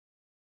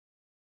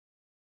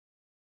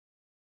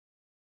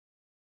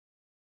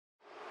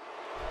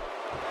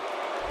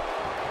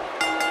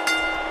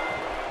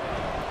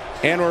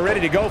And we're ready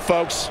to go,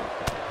 folks.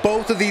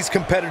 Both of these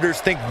competitors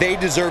think they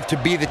deserve to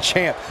be the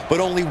champ, but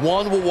only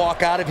one will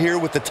walk out of here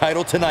with the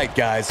title tonight,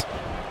 guys.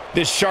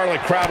 This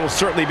Charlotte crowd will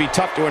certainly be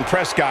tough to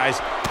impress, guys.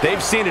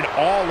 They've seen it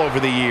all over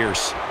the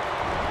years.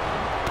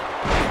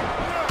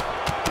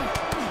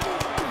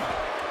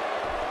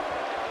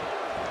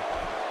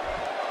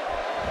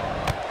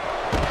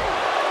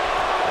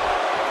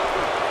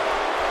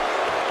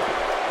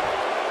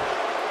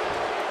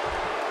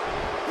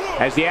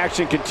 As the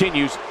action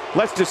continues,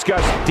 let's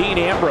discuss Dean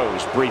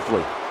Ambrose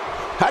briefly.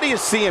 How do you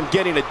see him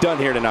getting it done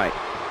here tonight?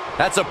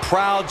 That's a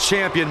proud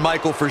champion,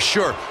 Michael, for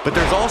sure. But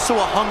there's also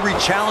a hungry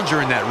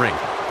challenger in that ring.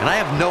 And I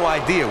have no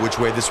idea which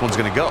way this one's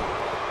going to go.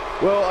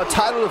 Well, a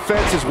title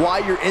defense is why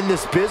you're in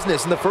this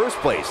business in the first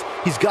place.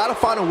 He's got to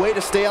find a way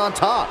to stay on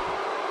top.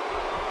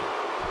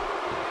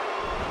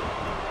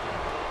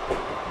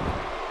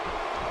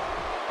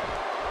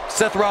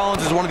 Seth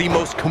Rollins is one of the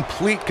most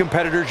complete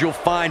competitors you'll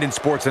find in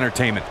sports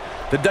entertainment.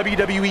 The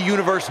WWE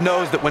Universe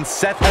knows that when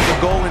Seth has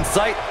a goal in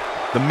sight,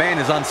 the man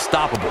is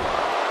unstoppable.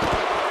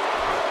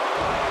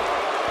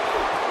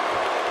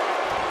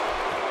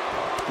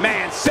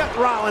 Man, Seth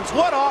Rollins,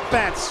 what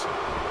offense!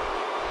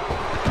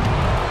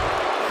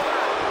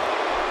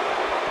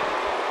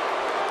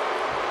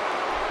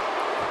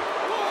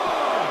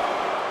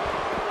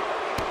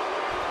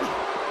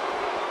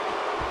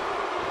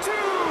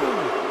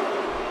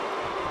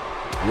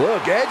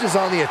 Look, Edge is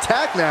on the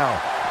attack now.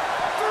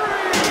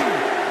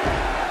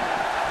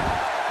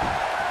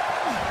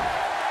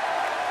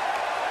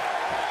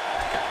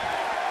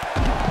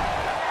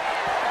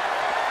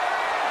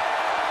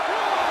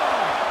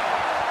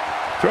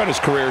 Throughout his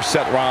career,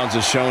 Seth Rollins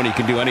has shown he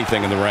can do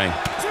anything in the ring.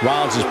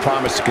 Rollins has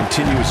promised to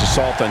continue his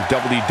assault on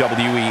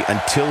WWE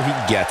until he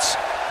gets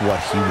what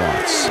he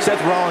wants.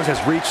 Seth Rollins has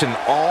reached an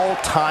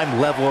all-time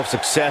level of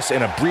success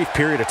in a brief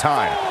period of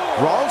time.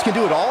 Rollins can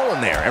do it all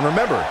in there. And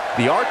remember,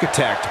 the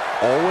architect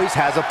always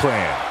has a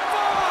plan.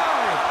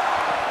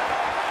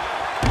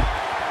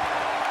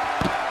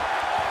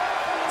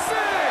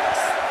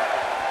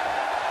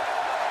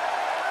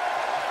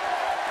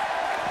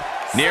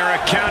 Near a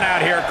count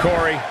out here,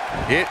 Corey.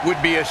 It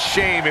would be a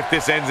shame if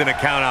this ends in a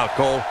count out,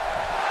 Cole.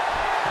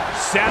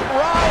 Seth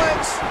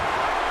Rollins!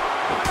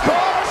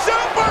 Oh,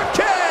 super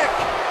kick!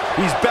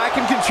 He's back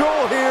in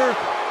control here.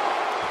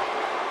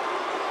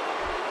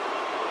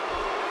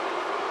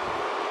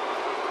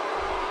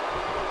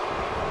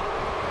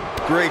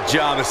 Great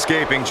job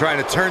escaping,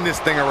 trying to turn this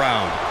thing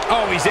around.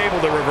 Oh, he's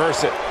able to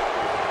reverse it.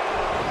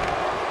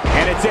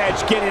 And it's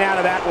Edge getting out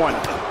of that one.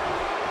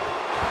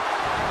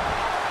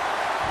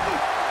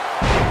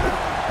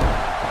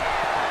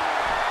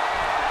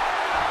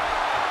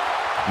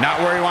 Not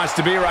where he wants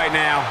to be right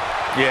now.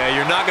 Yeah,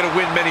 you're not going to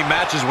win many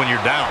matches when you're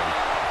down.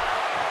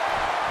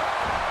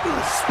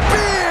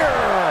 Spear!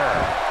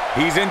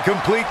 He's in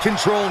complete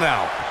control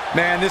now.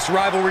 Man, this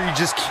rivalry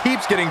just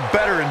keeps getting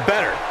better and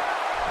better.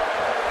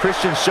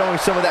 Christian's showing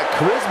some of that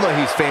charisma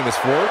he's famous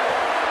for.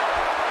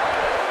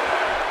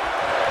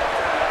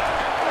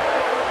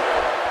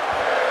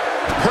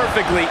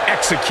 Perfectly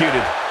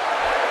executed.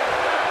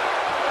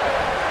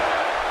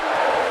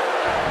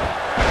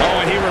 Oh,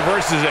 and he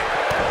reverses it.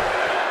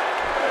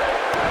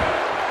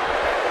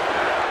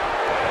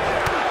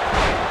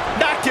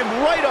 Knocked him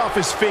right off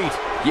his feet.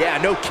 Yeah,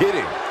 no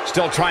kidding.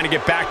 Still trying to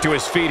get back to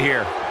his feet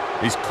here.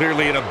 He's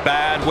clearly in a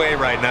bad way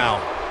right now.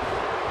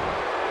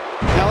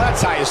 Now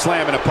that's how you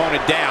slam an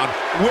opponent down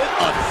with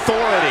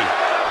authority.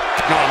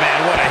 Oh, man,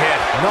 what a hit.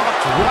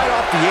 Knocked right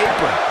off the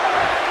apron.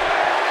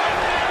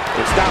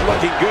 It's not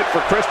looking good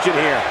for Christian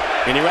here.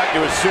 And you have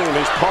to assume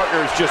his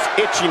partner is just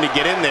itching to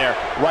get in there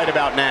right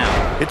about now.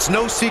 It's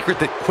no secret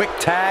that quick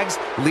tags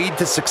lead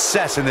to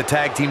success in the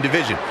tag team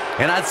division.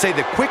 And I'd say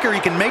the quicker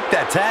he can make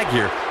that tag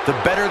here, the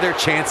better their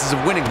chances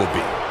of winning will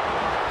be.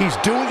 He's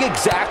doing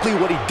exactly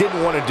what he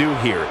didn't want to do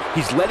here.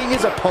 He's letting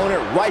his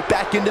opponent right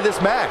back into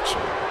this match.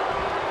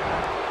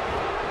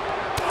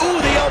 Ooh,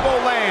 the elbow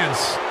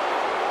lands.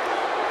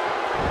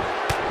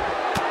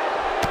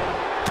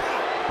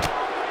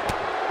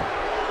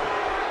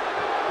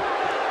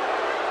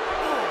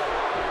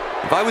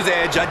 If I was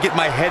Edge, I'd get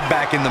my head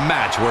back in the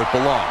match where it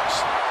belongs.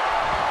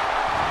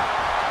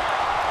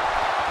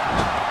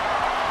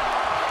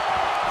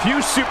 Few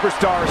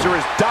superstars are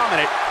as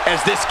dominant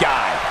as this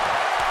guy.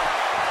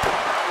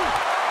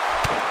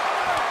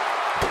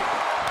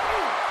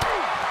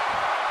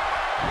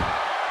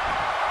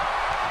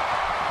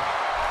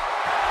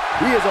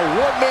 He is a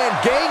one-man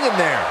gang in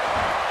there.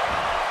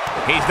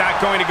 He's not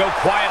going to go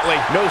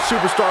quietly. No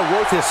superstar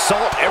worth his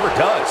salt ever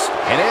does.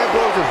 And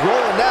Ambrose is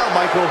rolling now,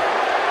 Michael.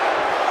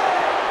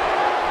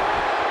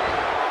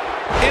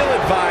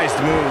 Ill-advised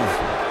move.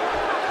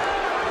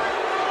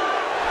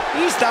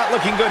 He's not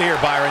looking good here,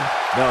 Byron.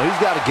 No, he's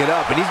got to get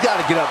up, and he's got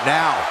to get up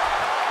now.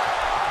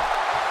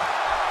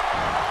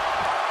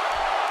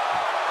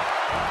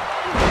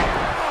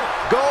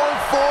 Going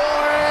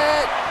for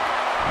it!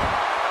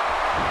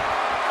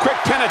 Quick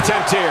pin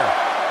attempt here.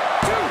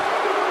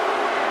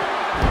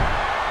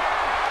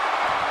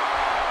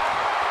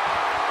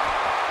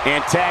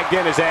 And tagged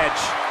in is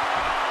Edge.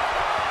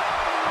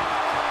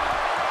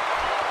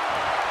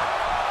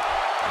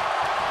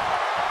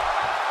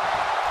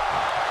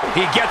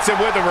 He gets him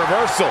with a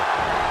reversal.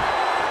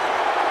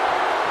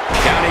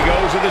 Down he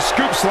goes with a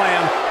scoop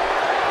slam.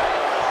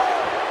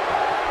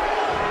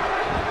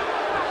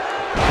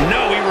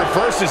 No, he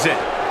reverses it.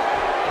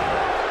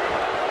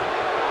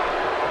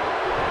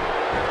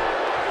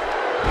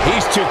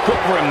 He's too quick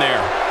for him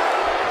there.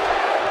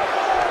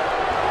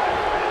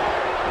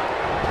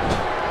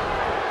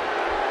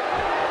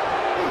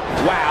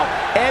 Wow,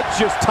 Edge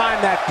just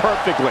timed that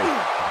perfectly.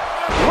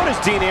 What does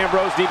Dean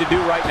Ambrose need to do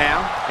right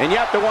now? And you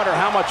have to wonder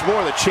how much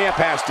more the champ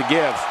has to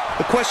give.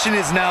 The question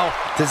is now,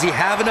 does he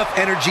have enough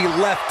energy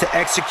left to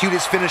execute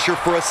his finisher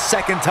for a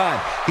second time?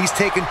 He's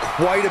taken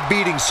quite a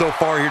beating so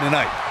far here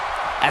tonight.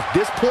 At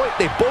this point,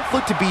 they both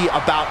look to be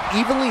about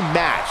evenly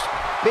matched.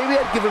 Maybe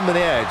I'd give him an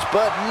edge,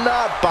 but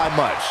not by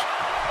much.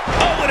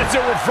 Oh, and it's a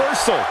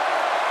reversal.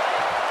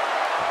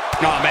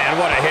 Oh, man,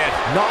 what a hit.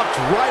 Knocked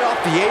right off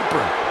the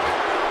apron.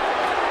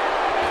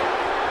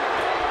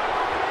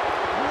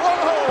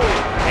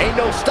 Whoa! Ain't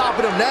no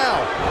stopping him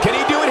now. Can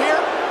he do it here?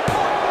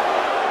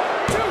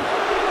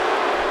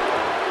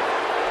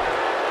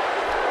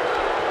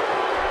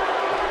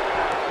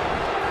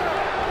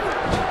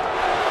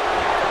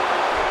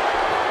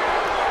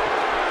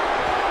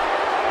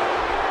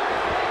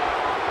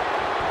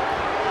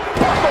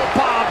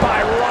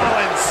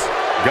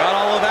 Got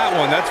all of that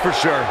one, that's for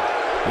sure.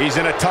 He's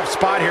in a tough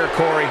spot here,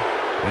 Corey.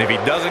 And if he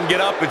doesn't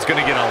get up, it's going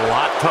to get a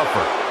lot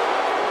tougher.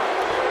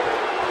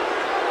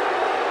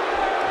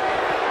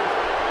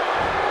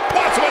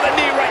 Watch with a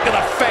knee right to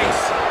the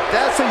face.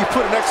 That's how you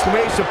put an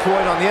exclamation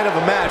point on the end of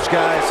a match,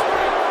 guys.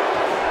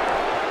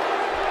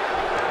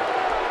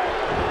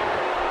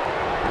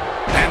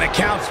 And the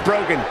count's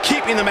broken,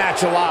 keeping the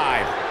match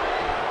alive.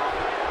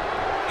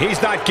 He's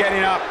not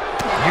getting up.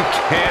 You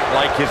can't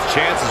like his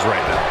chances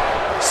right now.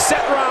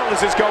 Seth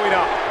Rollins is going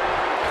up.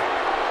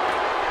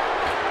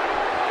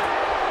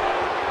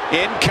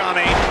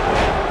 Incoming.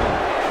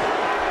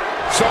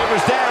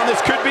 Shoulders down,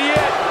 this could be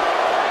it.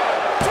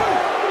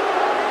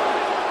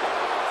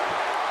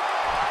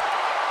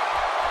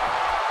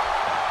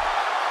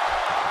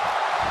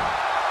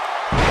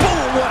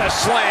 Boom, what a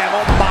slam.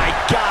 Oh my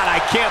God, I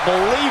can't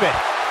believe it.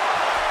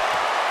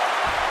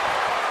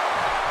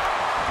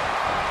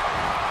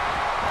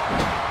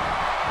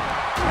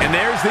 And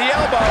there's the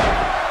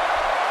elbow.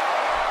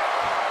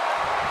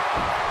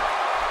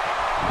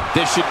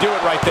 This should do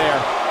it right there.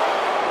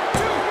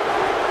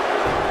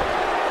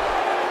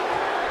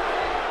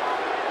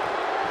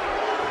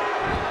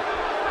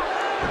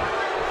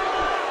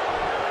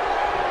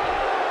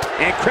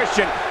 And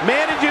Christian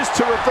manages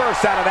to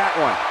reverse out of that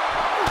one.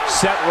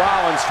 Seth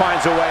Rollins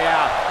finds a way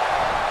out.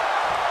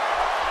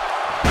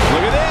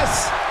 Look at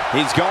this.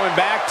 He's going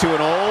back to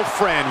an old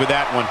friend with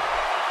that one.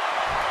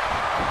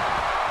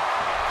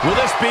 Will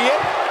this be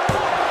it?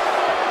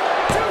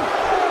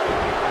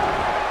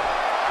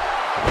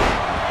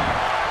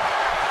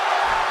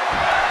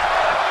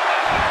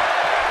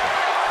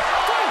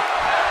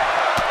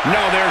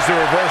 No, there's the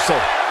reversal.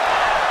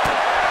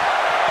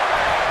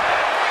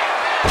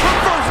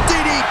 Reverse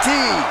DDT.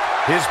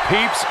 His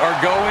peeps are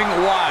going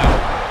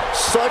wild.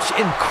 Such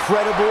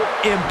incredible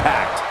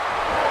impact.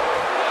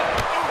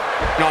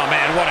 Oh,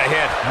 man, what a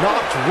hit.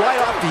 Knocked right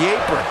off the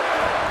apron.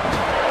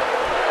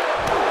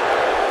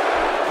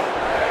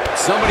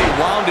 Somebody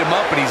wound him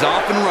up and he's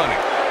off and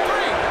running.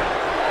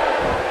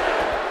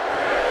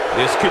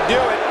 This could do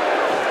it.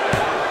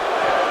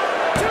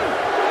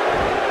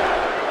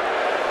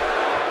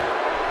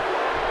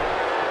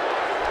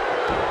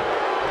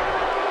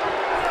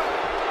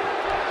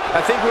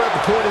 I think we're at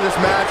the point in this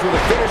match where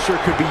the finisher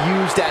could be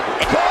used at...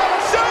 Oh,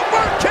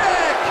 super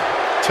kick!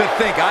 To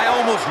think, I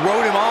almost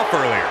wrote him off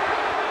earlier.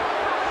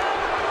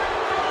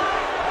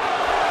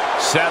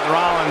 Seth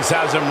Rollins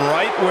has him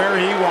right where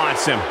he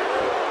wants him.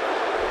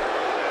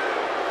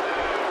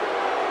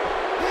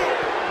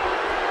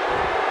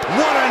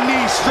 What a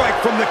knee strike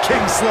from the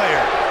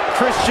Kingslayer.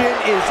 Christian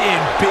is in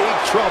big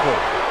trouble.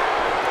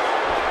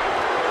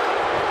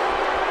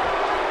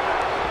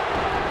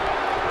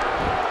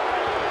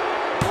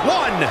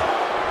 One,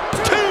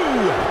 two.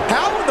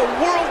 How in the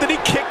world did he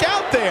kick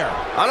out there?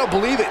 I don't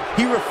believe it.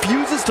 He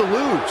refuses to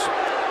lose.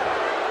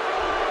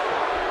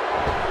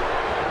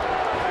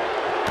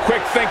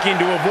 Quick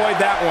thinking to avoid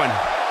that one.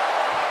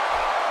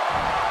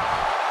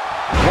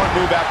 One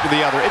move after the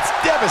other. It's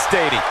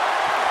devastating.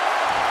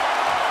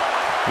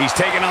 He's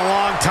taking a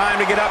long time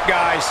to get up,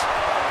 guys.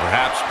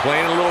 Perhaps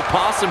playing a little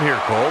possum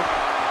here, Cole.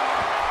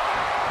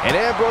 And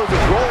Ambrose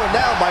is rolling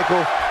now,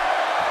 Michael.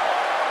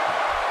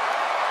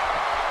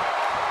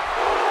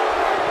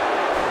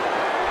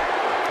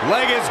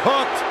 Leg is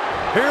hooked.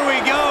 Here we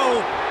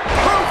go.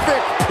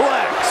 Perfect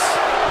plex.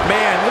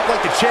 Man, looked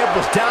like the champ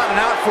was down and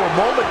out for a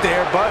moment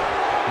there, but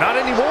not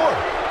anymore.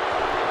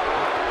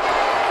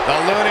 The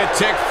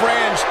lunatic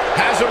fringe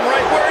has him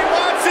right where he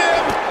wants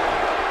him.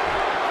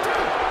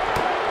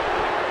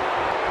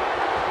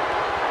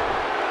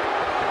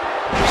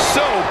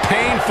 So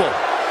painful.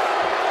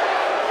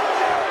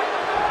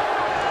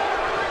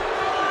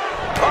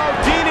 Oh,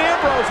 Dean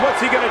Ambrose, what's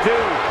he gonna do?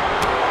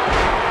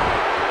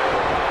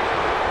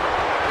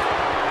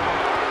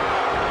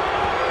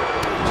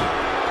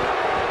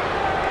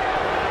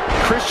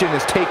 Christian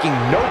is taking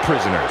no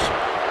prisoners.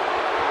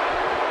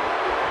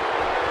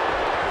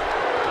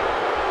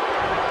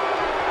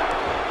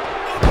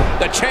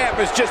 The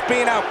champ is just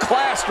being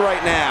outclassed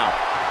right now.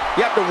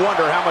 You have to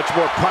wonder how much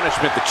more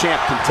punishment the champ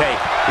can take.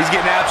 He's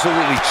getting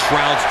absolutely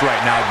trounced right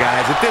now,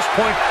 guys. At this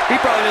point, he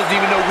probably doesn't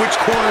even know which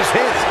corner is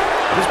his.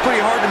 It's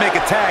pretty hard to make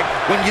a tag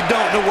when you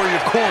don't know where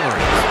your corner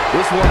is.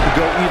 This one could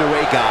go either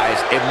way, guys.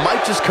 It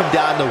might just come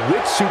down to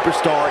which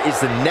superstar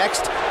is the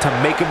next to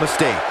make a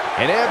mistake.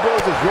 And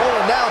Ambrose is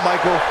rolling now,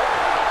 Michael.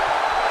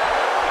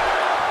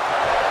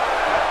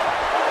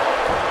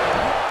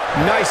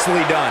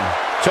 Nicely done.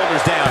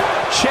 Shoulders down.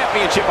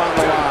 Championship on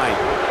the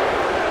line.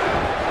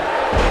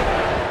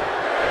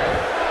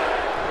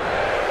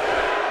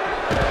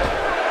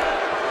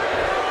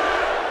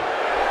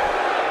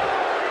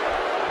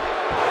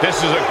 This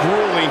is a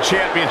grueling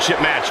championship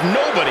match.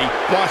 Nobody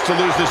wants to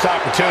lose this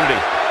opportunity.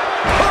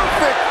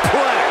 Perfect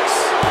plex.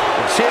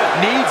 The champ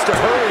needs to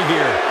hurry